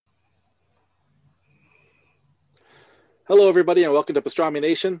Hello, everybody, and welcome to Pastrami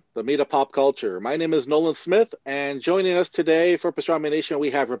Nation, the meat of pop culture. My name is Nolan Smith, and joining us today for Pastrami Nation,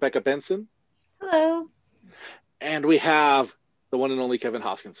 we have Rebecca Benson. Hello. And we have the one and only Kevin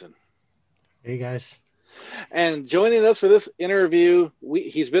Hoskinson. Hey, guys. And joining us for this interview,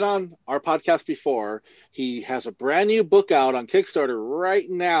 he's been on our podcast before. He has a brand new book out on Kickstarter right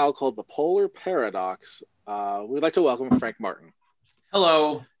now called The Polar Paradox. We'd like to welcome Frank Martin.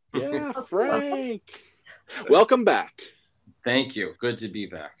 Hello. Yeah, Frank. Welcome back. Thank you. Good to be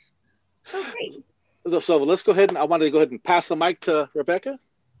back. Oh, great. So let's go ahead and I wanted to go ahead and pass the mic to Rebecca.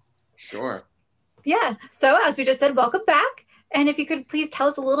 Sure. Yeah. So as we just said, welcome back. And if you could please tell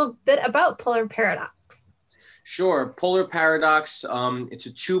us a little bit about Polar Paradox. Sure. Polar Paradox. It's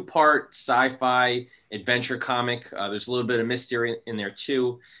a two-part sci-fi adventure comic. There's a little bit of mystery in there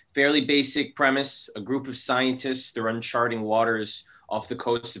too. Fairly basic premise. A group of scientists, they're uncharting waters off the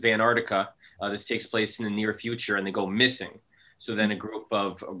coast of Antarctica. This takes place in the near future, and they go missing. So then a group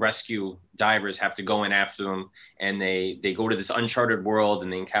of rescue divers have to go in after them, and they go to this uncharted world,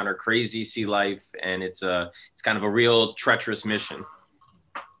 and they encounter crazy sea life, and it's kind of a real treacherous mission.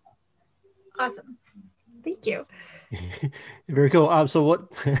 Awesome. Thank you. Very cool. So what?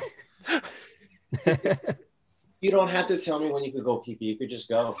 You don't have to tell me when you could go pee-pee. You could just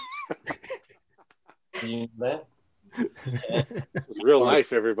go. You know that? Real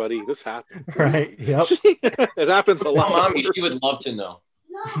life, everybody. This happens. Right. Yep. It happens a lot. Mommy, she would love to know.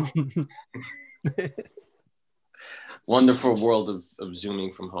 Wonderful world of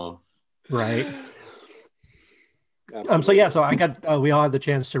zooming from home. Right. So I got we all had the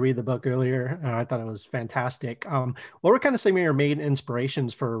chance to read the book earlier. I thought it was fantastic. What were kind of some of your main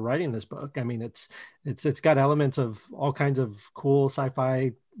inspirations for writing this book? I mean, it's got elements of all kinds of cool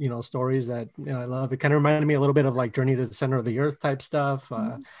sci-fi, stories that I love. It kind of reminded me a little bit of like Journey to the Center of the Earth type stuff.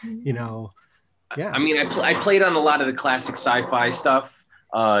 Yeah. I mean, I played on a lot of the classic sci-fi stuff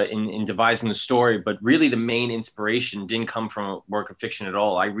in devising the story, but really the main inspiration didn't come from a work of fiction at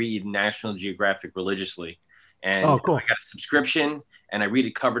all. I read National Geographic religiously. And cool. I got a subscription, and I read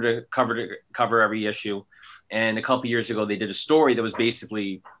it cover to cover every issue. And a couple years ago, they did a story that was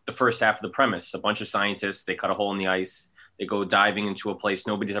basically the first half of the premise. A bunch of scientists, they cut a hole in the ice. They go diving into a place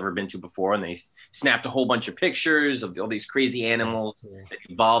nobody's ever been to before, and they snapped a whole bunch of pictures of all these crazy animals that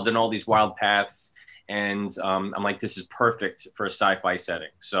evolved in all these wild paths. And I'm like, this is perfect for a sci-fi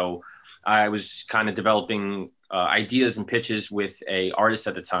setting. So I was kind of developing ideas and pitches with an artist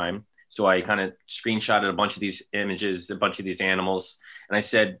at the time. So I kind of screenshotted a bunch of these images, a bunch of these animals. And I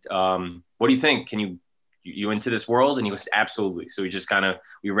said, what do you think? Can you into this world? And he goes, absolutely. So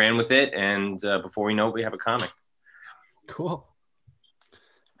we ran with it. And before we know it, we have a comic. Cool.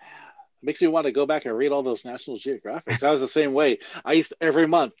 Makes me want to go back and read all those National Geographics. I was the same way. Every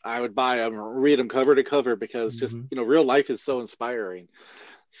month I would buy them, read them cover to cover because just, real life is so inspiring.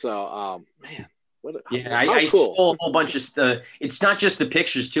 So, man. I stole a whole bunch of stuff. It's not just the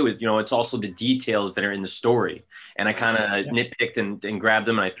pictures too. It's also the details that are in the story. And I kind of nitpicked and grabbed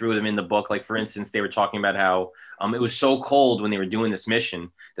them and I threw them in the book. Like for instance, they were talking about how it was so cold when they were doing this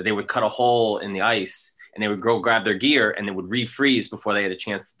mission that they would cut a hole in the ice and they would go grab their gear and they would refreeze before they had a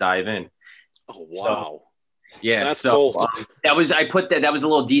chance to dive in. Oh wow! So, yeah, that's cool. That was a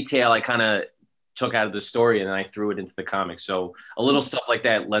little detail I kind of took out of the story and then I threw it into the comic. So a little stuff like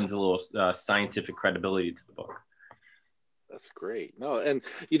that lends a little scientific credibility to the book. That's great. No, and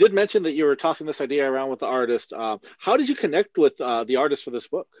you did mention that you were tossing this idea around with the artist. How did you connect with the artist for this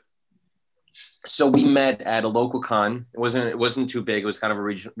book? So we met at a local con. It wasn't too big. It was kind of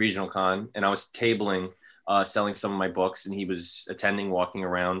a regional con, and I was tabling, selling some of my books, and he was attending, walking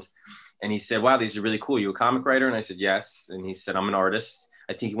around, and he said, "Wow, these are really cool. You a comic writer?" And I said, "Yes." And he said, "I'm an artist."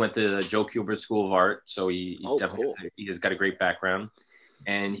 I think he went to the Joe Kubert School of Art, so he definitely has got a great background.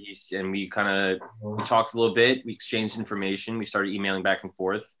 And we talked a little bit. We exchanged information. We started emailing back and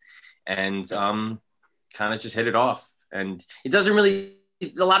forth, and kind of just hit it off. And it doesn't really.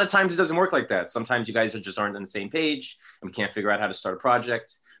 A lot of times it doesn't work like that. Sometimes you guys just aren't on the same page, and we can't figure out how to start a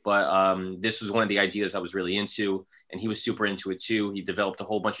project. But this was one of the ideas I was really into, and he was super into it too. He developed a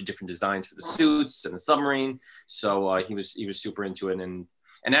whole bunch of different designs for the suits and the submarine, so he was super into it.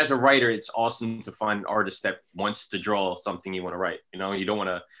 And as a writer, it's awesome to find an artist that wants to draw something you want to write. You don't want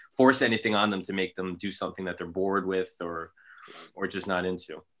to force anything on them to make them do something that they're bored with or just not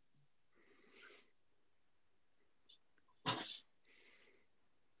into.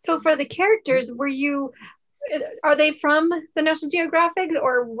 So for the characters, are they from the National Geographic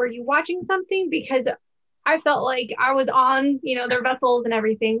or were you watching something? Because I felt like I was on, their vessels and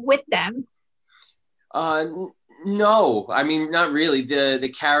everything with them. No, I mean, not really.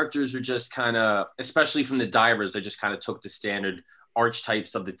 The characters are just kind of, especially from the divers, I just kind of took the standard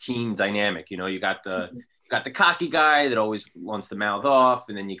archetypes of the team dynamic. You know, you got the cocky guy that always wants to mouth off,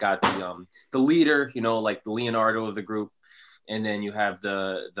 and then you got the leader, you know, like the Leonardo of the group, and then you have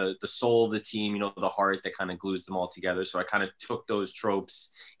the soul of the team, you know, the heart that kind of glues them all together. So I kind of took those tropes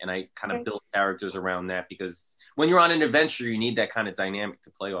and I kind of built characters around that, because when you're on an adventure, you need that kind of dynamic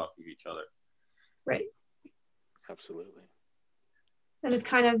to play off of each other. Right. Absolutely. And it's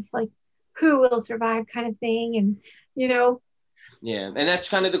kind of like who will survive kind of thing, and you know. Yeah, and that's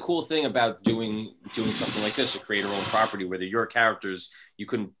kind of the cool thing about doing something like this, a create your own property, where they're your characters, you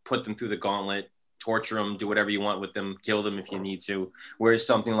can put them through the gauntlet, torture them, do whatever you want with them, kill them if you need to. Whereas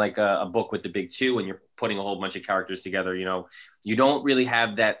something like a book with the big two, and you're putting a whole bunch of characters together, you know, you don't really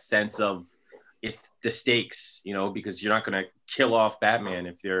have that sense of if the stakes, you know, because you're not going to kill off Batman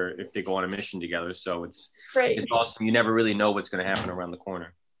if they go on a mission together. So it's awesome. You never really know what's going to happen around the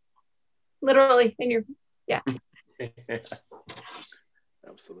corner. Literally, and you're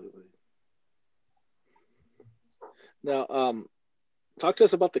Absolutely. Now, talk to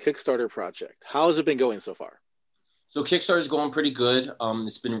us about the Kickstarter project. How has it been going so far? So Kickstarter is going pretty good.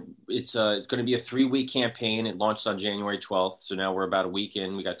 It's going to be a 3-week campaign. It launched on January 12th. So now we're about a week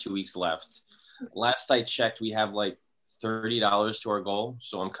in. We got 2 weeks left. Last I checked, we have like $30 to our goal.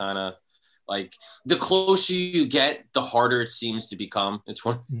 So I'm kind of like, the closer you get, the harder it seems to become. It's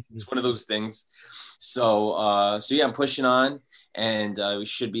one of those things. So yeah, I'm pushing on, and we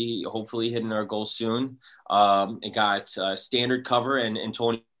should be hopefully hitting our goal soon. It got standard cover, and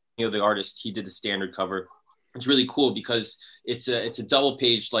Antonio, the artist, he did the standard cover. It's really cool because it's a double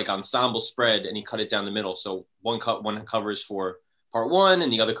page like ensemble spread, and he cut it down the middle. So one cover is for part 1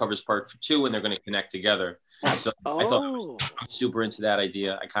 and the other covers part 2, and they're going to connect together. So I thought I'm super into that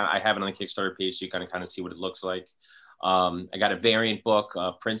idea. I have it on the Kickstarter page, so you kind of see what it looks like. I got a variant book,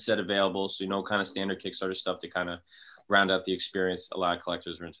 print set available, so kind of standard Kickstarter stuff to kind of round out the experience. A lot of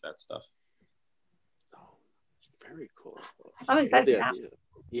collectors are into that stuff. Oh, very cool. I'm excited for that.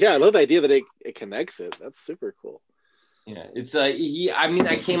 Yeah, I love the idea that it connects it. That's super cool. Yeah, it's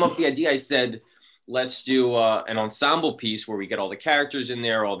I came up with the idea. I said, let's do an ensemble piece where we get all the characters in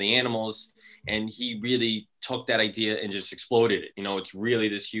there, all the animals, and he really took that idea and just exploded it. It's really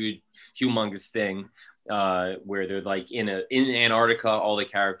this huge, humongous thing where they're like in Antarctica, all the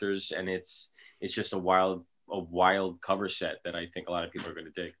characters, and it's just a wild cover set that I think a lot of people are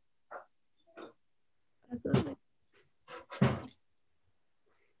going to dig. Absolutely.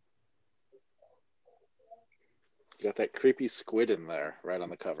 You got that creepy squid in there right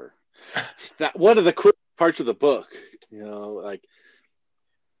on the cover. That one of the cool parts of the book, like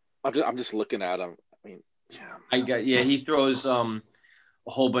I'm just looking at him. I mean, he throws a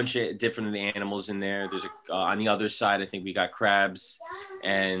whole bunch of different animals in there. There's on the other side, I think we got crabs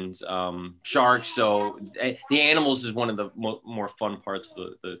and sharks. So the animals is one of the more fun parts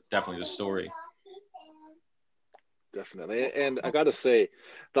of definitely the story. Definitely, and I got to say,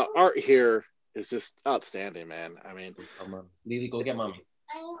 the art here is just outstanding, man. I mean, Lily, go get mommy.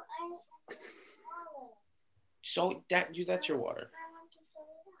 So that's your water.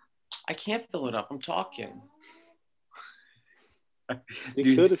 I can't fill it up. I'm talking.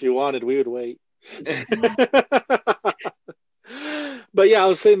 You could if you wanted. We would wait. But yeah, I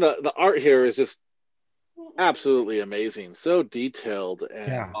was saying the art here is just absolutely amazing. So detailed,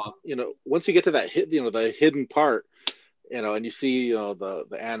 and once you get to that the hidden part, and you see the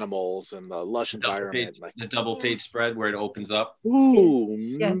animals and the lush environment, the double page spread where it opens up. Ooh,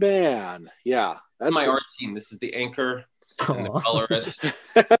 man, yeah, that's my art team. This is the anchor and the colorist.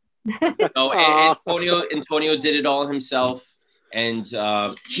 Antonio did it all himself, and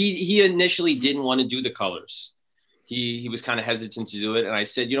he initially didn't want to do the colors. He was kind of hesitant to do it, and I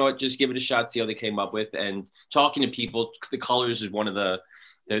said, you know what, just give it a shot, see how they came up with. And talking to people, the colors is one of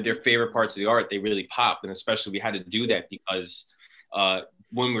their favorite parts of the art. They really pop, and especially we had to do that because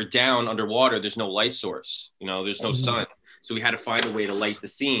when we're down underwater, there's no light source. There's no sun, so we had to find a way to light the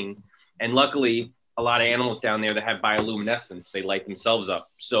scene. And luckily, a lot of animals down there that have bioluminescence, they light themselves up.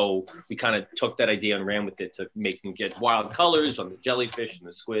 So we kind of took that idea and ran with it to make them get wild colors on the jellyfish and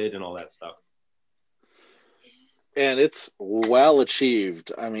the squid and all that stuff. And it's well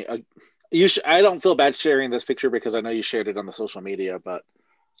achieved. I mean, I don't feel bad sharing this picture because I know you shared it on the social media, but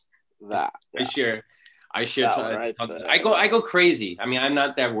that I share. I go crazy. I mean, I'm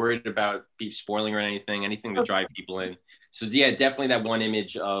not that worried about spoiling or anything to drive people in. So yeah, definitely that one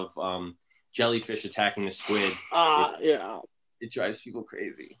image of jellyfish attacking the squid. Yeah. It drives people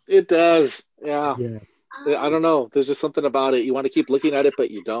crazy. It does. Yeah. I don't know. There's just something about it. You want to keep looking at it,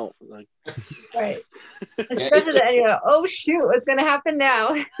 but you don't. Like, Right. Especially that, you know, oh shoot, what's gonna happen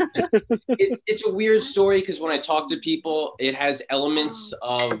now? It's a weird story because when I talk to people, it has elements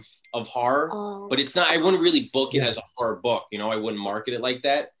of horror, but it's not. I wouldn't really book it as a horror book. You know, I wouldn't market it like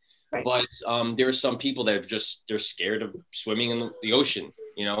that. Right. But there are some people that they're scared of swimming in the ocean.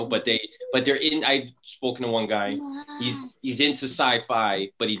 You know, but they're in. I've spoken to one guy. He's into sci-fi,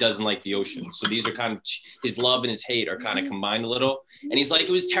 but he doesn't like the ocean. So these are kind of his love and his hate are kind of combined a little. And he's like,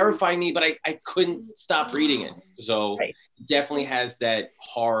 it was terrifying me, but I couldn't stop reading it. So it definitely has that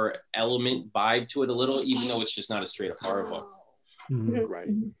horror element vibe to it a little, even though it's just not a straight up horror book. right.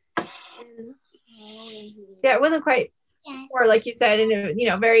 Yeah, it wasn't quite, or like you said, and you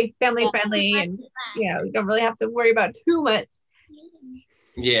know, very family friendly, and you know, you don't really have to worry about too much.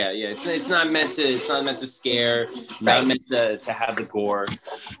 Yeah. It's not meant to scare, not meant to have the gore,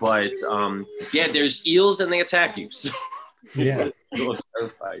 but there's eels and they attack you. So Yeah. it's a little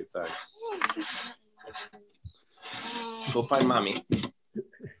terrifying at times. Go find mommy. But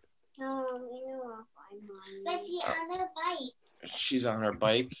she's on her bike. She's on her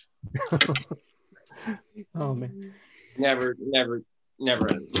bike. Oh man. Never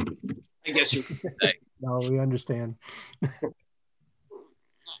ends. I guess you could say. No, we understand.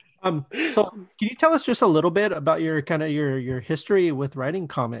 So can you tell us just a little bit about your history with writing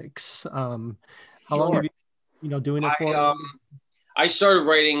comics? How long have you doing it for? I started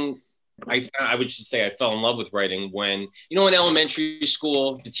writing. I would just say I fell in love with writing when, in elementary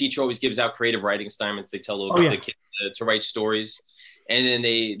school, the teacher always gives out creative writing assignments. They tell the kids to write stories, and then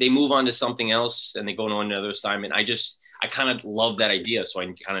they move on to something else and they go on another assignment. I kind of love that idea. So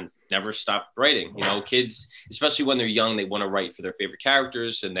I kind of never stopped writing. Kids, especially when they're young, they want to write for their favorite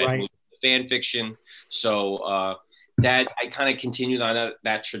characters, and that moves to fan fiction. So that I kind of continued on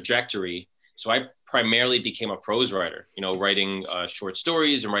that trajectory. So I primarily became a prose writer, writing short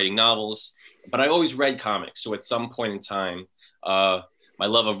stories and writing novels, but I always read comics. So at some point in time, my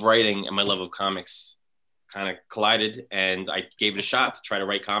love of writing and my love of comics kind of collided, and I gave it a shot to try to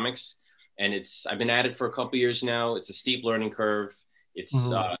write comics. And I've been at it for a couple years now. It's a steep learning curve. It's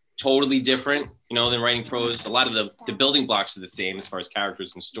totally different, than writing prose. A lot of the building blocks are the same as far as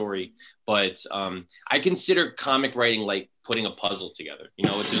characters and story, but I consider comic writing like putting a puzzle together.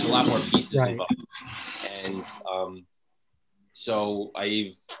 There's a lot more pieces involved. And so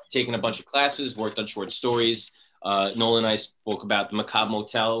I've taken a bunch of classes, worked on short stories. Nolan and I spoke about the Macabre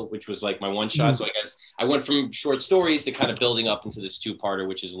Motel, which was like my one shot. So I guess I went from short stories to kind of building up into this two-parter,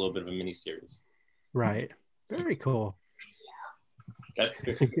 which is a little bit of a mini series. Right. Very cool.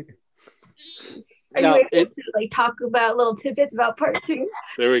 Okay. Are you able to talk about little tidbits about part 2?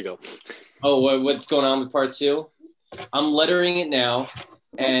 There we go. Oh, what's going on with part 2? I'm lettering it now,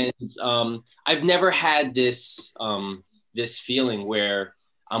 and I've never had this feeling where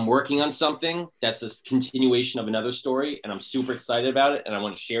I'm working on something that's a continuation of another story, and I'm super excited about it, and I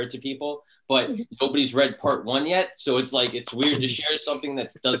want to share it to people, but nobody's read part 1 yet, so it's weird to share something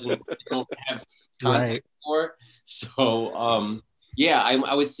that don't have context for. So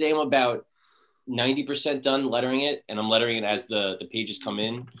I would say I'm about 90% done lettering it, and I'm lettering it as the pages come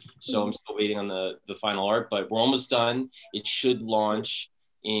in, so I'm still waiting on the final art, but we're almost done. It should launch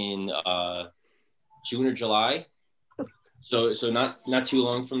in June or July. So not too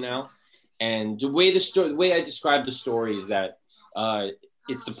long from now. And the way I describe the story is that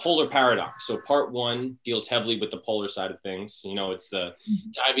it's the polar paradox. So part 1 deals heavily with the polar side of things. It's the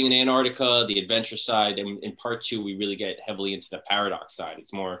diving in Antarctica, the adventure side. And in part 2, we really get heavily into the paradox side.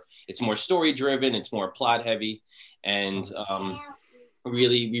 It's more story driven. It's more plot heavy. And we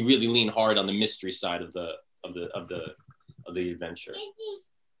really lean hard on the mystery side of the adventure.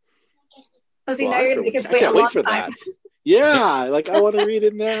 Oh, see, now you're going to make us wait a can't long wait for time. that. Yeah, I want to read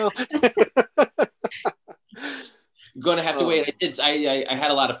it now. You're going to have to wait. I had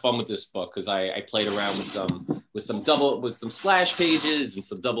a lot of fun with this book because I played around with some splash pages and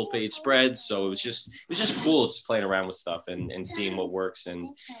some double page spreads. So it was just cool just playing around with stuff and seeing what works. And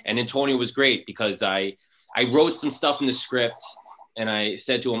Antonio was great because I wrote some stuff in the script. And I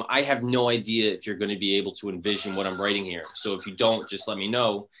said to him, I have no idea if you're going to be able to envision what I'm writing here. So if you don't, just let me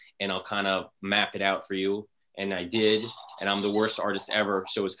know and I'll kind of map it out for you. And I did. And I'm the worst artist ever.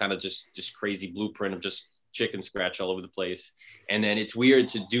 So it's kind of just crazy blueprint of just chicken scratch all over the place. And then it's weird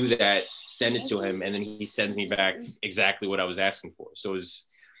to do that, send it to him. And then he sends me back exactly what I was asking for. So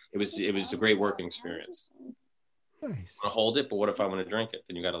it was a great working experience. Nice. I want to hold it, but what if I want to drink it?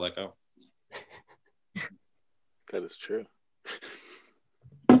 Then you got to let go. That is true.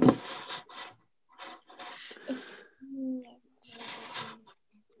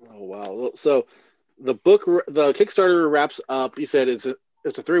 Oh wow! So the Kickstarter wraps up. You said it's a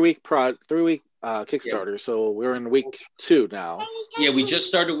 3-week Kickstarter. So we're in week 2 now. Yeah, we just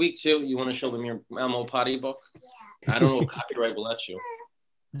started week 2. You want to show them your Elmo Potty book? I don't know if copyright will let you.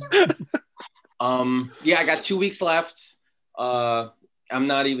 Yeah, I got 2 weeks left. I'm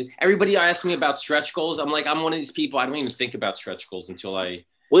not even. Everybody asks me about stretch goals. I'm like, I'm one of these people. I don't even think about stretch goals until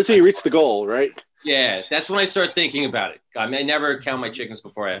until you reach the goal, right? Yeah, that's when I start thinking about it. I mean, I never count my chickens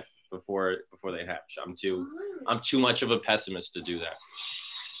before they hatch. I'm too much of a pessimist to do that.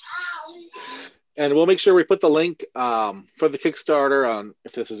 And we'll make sure we put the link for the Kickstarter on.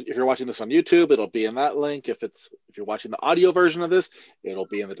 If you're watching this on YouTube, it'll be in that link. If you're watching the audio version of this, it'll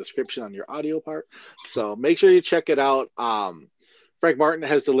be in the description on your audio part. So make sure you check it out. Frank Martin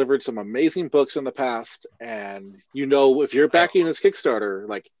has delivered some amazing books in the past, and if you're backing his Kickstarter,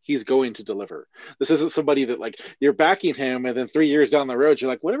 like, he's going to deliver. This isn't somebody that, like, you're backing him and then 3 years down the road you're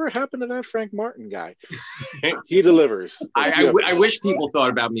like, whatever happened to that Frank Martin guy? He delivers. I wish people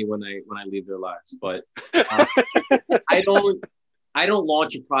thought about me when I leave their lives, but I don't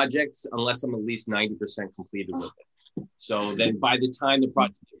launch a project unless I'm at least 90% completed with it. So then by the time the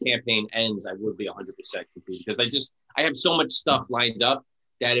project campaign ends, I would be 100% complete, because I have so much stuff lined up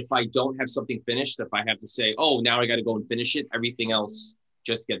that if I don't have something finished, if I have to say, oh, now I got to go and finish it, everything else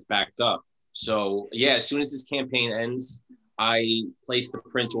just gets backed up. So yeah, as soon as this campaign ends, I place the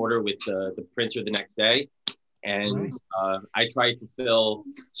print order with the printer the next day. And I try to fulfill.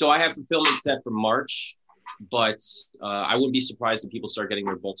 So I have fulfillment set for March, but I wouldn't be surprised if people start getting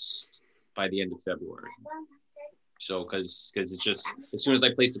their books by the end of February. So, because it's just, as soon as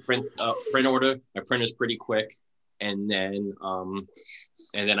I place the print order, my printer's pretty quick, and then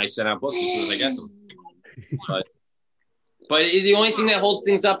I send out books as soon as I get them. But the only thing that holds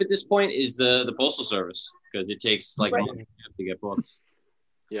things up at this point is the postal service, because it takes like a month and a half to get books.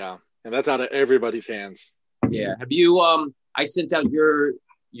 Yeah, and that's out of everybody's hands. Yeah. Have you? I sent out your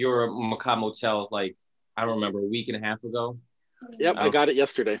Macabre Motel, like, I don't remember, a week and a half ago. Yep, I got it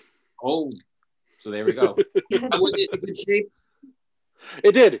yesterday. Oh. So there we go. Is it in good shape?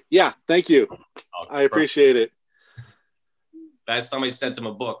 It did. Yeah. Thank you. Oh, I appreciate it. Last time I sent him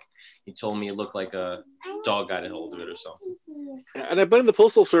a book, he told me it looked like a dog got a hold of it or something. And I've been in the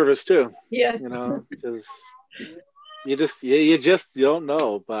postal service too. Yeah. Because you just don't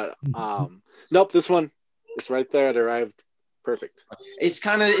know. But nope, this one, it's right there. It arrived perfect. It's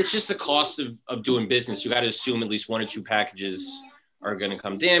just the cost of doing business. You got to assume at least 1 or 2 packages are going to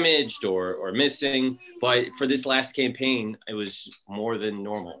come damaged or missing. But for this last campaign, it was more than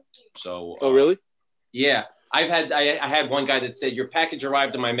normal. So. Oh, really? Yeah. I had one guy that said, your package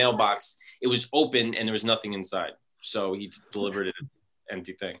arrived in my mailbox. It was open and there was nothing inside. So he delivered it an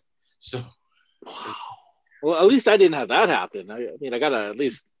empty thing. So. Wow. Well, at least I didn't have that happen. I mean, I got to at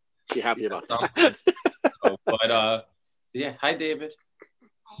least be happy about that. But yeah. Hi, David.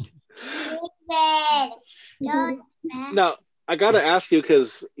 Now, I got to ask you,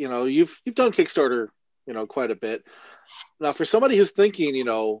 because, you've done Kickstarter, quite a bit. Now, for somebody who's thinking,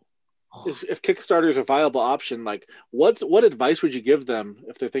 if Kickstarter is a viable option, like, what advice would you give them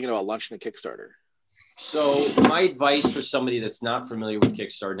if they're thinking about launching a Kickstarter? So my advice for somebody that's not familiar with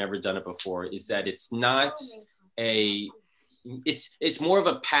Kickstarter, never done it before, is that it's not it's more of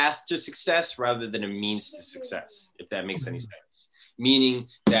a path to success rather than a means to success, if that makes any sense. Meaning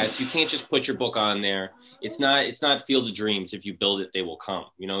that you can't just put your book on there. It's not Field of Dreams. If you build it, they will come.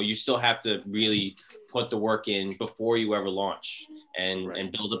 You still have to really put the work in before you ever launch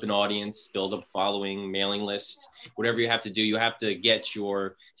and build up an audience, build up a following, mailing list, whatever you have to do. You have to get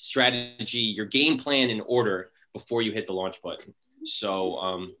your strategy, your game plan in order before you hit the launch button.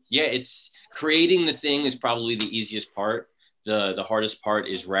 So it's creating the thing is probably the easiest part. The hardest part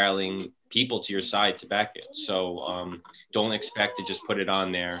is rallying people to your side to back it. So don't expect to just put it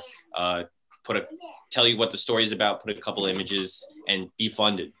on there, tell you what the story is about, put a couple images and be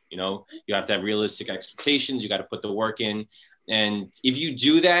funded. You have to have realistic expectations. You got to put the work in. And if you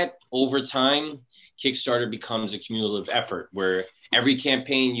do that over time, Kickstarter becomes a cumulative effort where every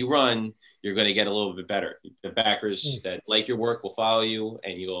campaign you run, you're going to get a little bit better. The backers that like your work will follow you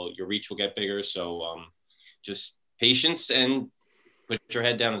and your reach will get bigger. So just patience and put your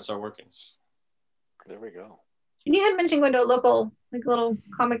head down and start working. There we go. And you had mentioned going to a local, like a little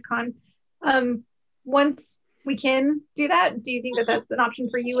Comic Con. Once we can do that, do you think that that's an option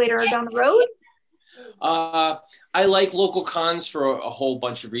for you later down the road? I like local cons for a whole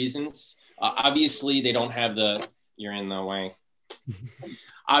bunch of reasons. Obviously, they don't have you're in the way.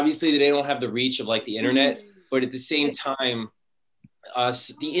 Obviously, they don't have the reach of like the internet, but at the same time,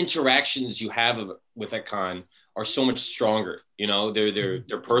 the interactions you have with a con are so much stronger. You know, they're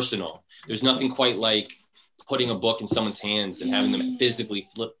personal. There's nothing quite like putting a book in someone's hands and having them physically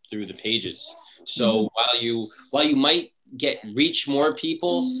flip through the pages. So while you might reach more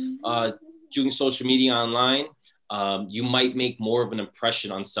people doing social media online, you might make more of an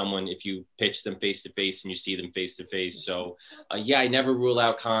impression on someone if you pitch them face to face and you see them face to face. So I never rule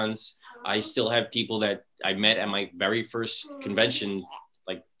out cons. I still have people that I met at my very first convention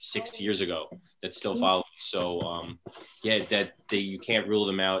like 6 years ago that still follow me. So you can't rule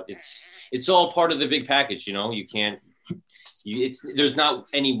them out. It's all part of the big package, you know. There's not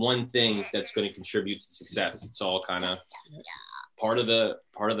any one thing that's going to contribute to success. It's all kind of part of the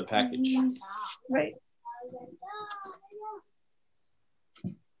package. Right.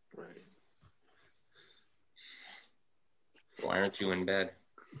 Why aren't you in bed?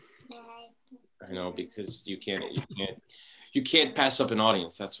 I know, because you can't pass up an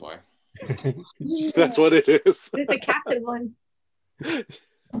audience. That's why. That's what it is. It's a captive one.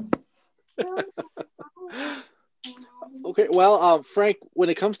 Okay, well, Frank, when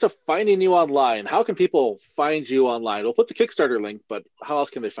it comes to finding you online, how can people find you online? We'll put the Kickstarter link, but how else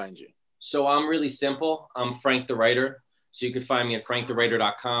can they find you? So I'm really simple. I'm Frank the Writer. So you can find me at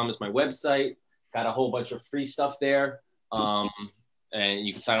franktherwriter.com is my website. Got a whole bunch of free stuff there. And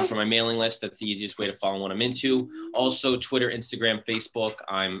you can sign up for my mailing list. That's the easiest way to follow what I'm into. Also, Twitter, Instagram, Facebook.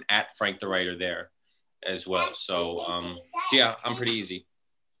 I'm at Frank the Writer there as well. So yeah, I'm pretty easy.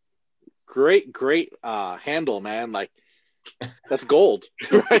 Great handle, man. Like, that's gold,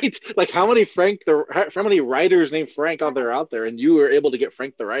 right? Like, how many writers named Frank out there, and you were able to get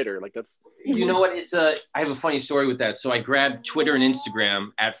Frank the Writer? Like, that's. You know what? I have a funny story with that. So I grabbed Twitter and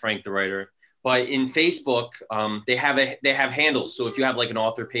Instagram at Frank the Writer. But in Facebook, they have handles. So if you have like an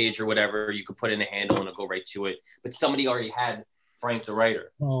author page or whatever, you could put in a handle and it'll go right to it. But somebody already had Frank the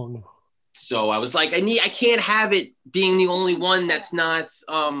Writer. Oh no. So I was like, I can't have it being the only one that's not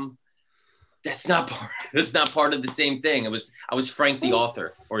part of the same thing. I was Frank the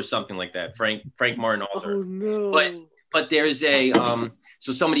author or something like that. Frank Martin author. Oh no. But there's a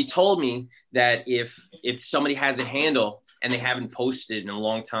so somebody told me that if somebody has a handle and they haven't posted in a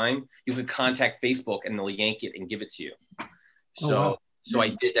long time, you can contact Facebook and they'll yank it and give it to you. So I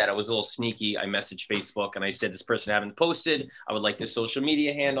did that. I was a little sneaky. I messaged Facebook and I said, this person haven't posted. I would like their social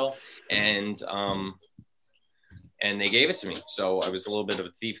media handle. And they gave it to me. So I was a little bit of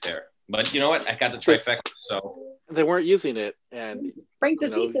a thief there. But you know what? I got the trifecta. So they weren't using it. And Frank the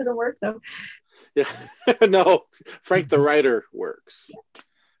Thief doesn't work though. Yeah. No, Frank the Writer works.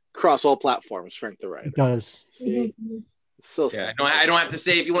 Across all platforms, Frank the Writer. It does. So yeah, I don't have to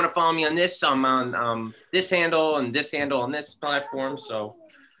say if you want to follow me on this, I'm on this handle and this handle on this platform. So,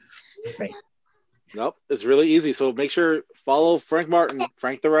 right. Nope, it's really easy. So make sure follow Frank Martin,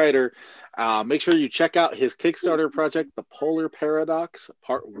 Frank the Writer. Make sure you check out his Kickstarter project, The Polar Paradox,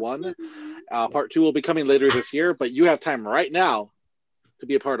 Part 1. Part 2 will be coming later this year, but you have time right now to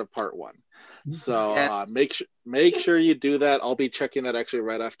be a part of Part 1. So yes. Make sure you do that. I'll be checking that actually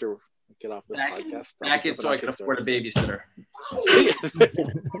right after. Get off this podcast. Back it so I can afford a babysitter.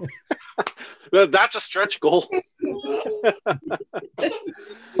 That's a stretch goal.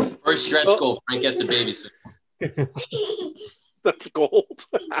 First stretch goal, Frank gets a babysitter. That's gold.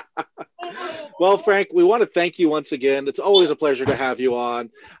 Well, Frank, we want to thank you once again. It's always a pleasure to have you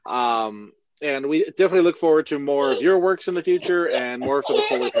on. And we definitely look forward to more of your works in the future and more for the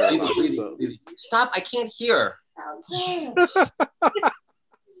Polar Paradox. So. Stop, I can't hear.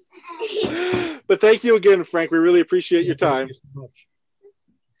 But thank you again, Frank. We really appreciate your time.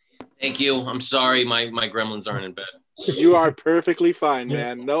 Thank you. I'm sorry my gremlins aren't in bed. You are perfectly fine,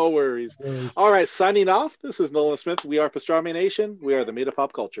 man. No worries. All right, signing off. This is Nolan Smith. We are Pastrami Nation. We are the meat of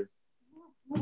pop culture.